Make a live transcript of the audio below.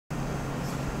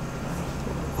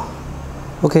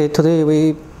Okay, today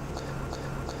we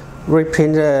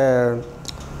reprint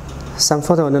some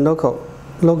photo and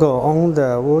logo on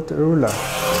the Woodruler.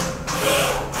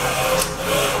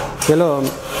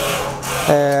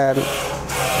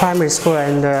 Primary school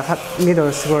and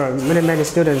middle school, many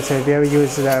students will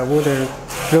use the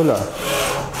Woodruler.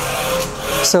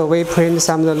 So we print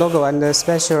some of the logo and the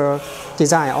special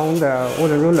design on the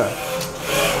Woodruler.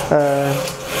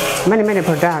 Many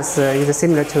products is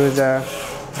similar to the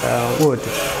wood,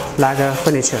 like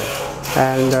furniture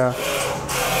and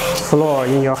floor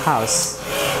in your house,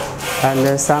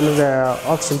 and some of the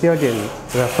auction building,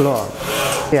 the floor,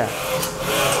 yeah.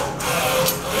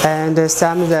 And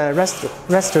some of the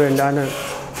restaurant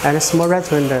and small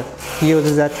restaurant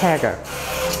use the tag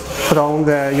put on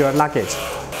your luggage.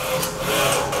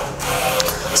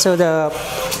 So the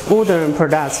wooden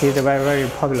products is very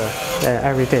popular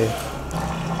every day.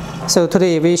 So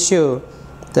today we show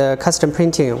the custom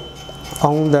printing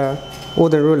on the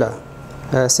Woodruler,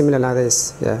 similar like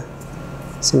this, yeah,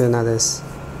 similar like this.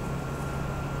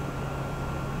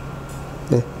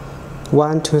 Yeah.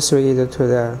 1, 2, 3 to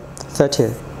the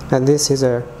 13, and this is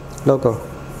a logo,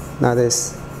 like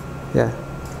this, yeah.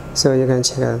 So you can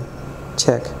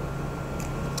check.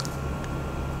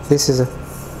 This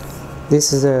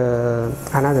is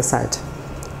another site.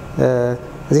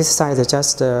 This site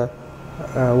just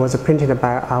was printed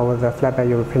by the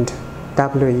flatbed printer,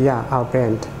 WER, our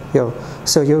brand.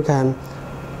 So you can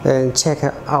check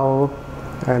our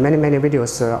many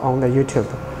videos on the YouTube.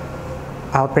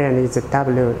 Our brand is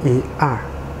WER.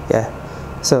 Yeah.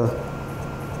 So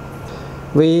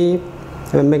we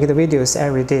make the videos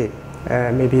every day.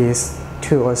 Maybe it's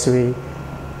 2 or 3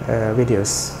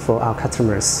 videos for our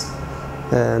customers.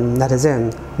 Let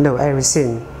them know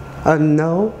everything.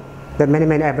 Know the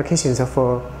many applications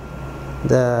for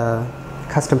the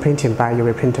custom printing by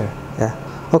UV printer. Yeah.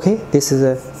 Okay, this is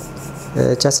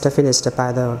just finished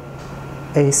by the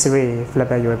A3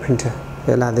 flatbed UV printer,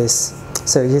 like this.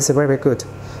 So it's very good.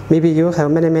 Maybe you have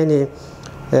many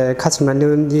customers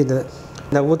who need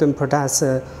the wooden products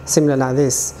similar like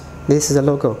this. This is the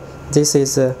logo. This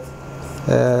is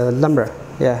number.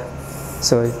 Yeah.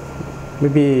 So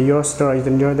maybe your store is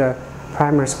near the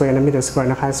primary school and middle school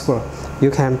and high school.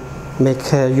 You can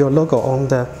make your logo on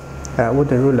the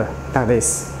Woodruler like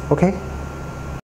this. Okay.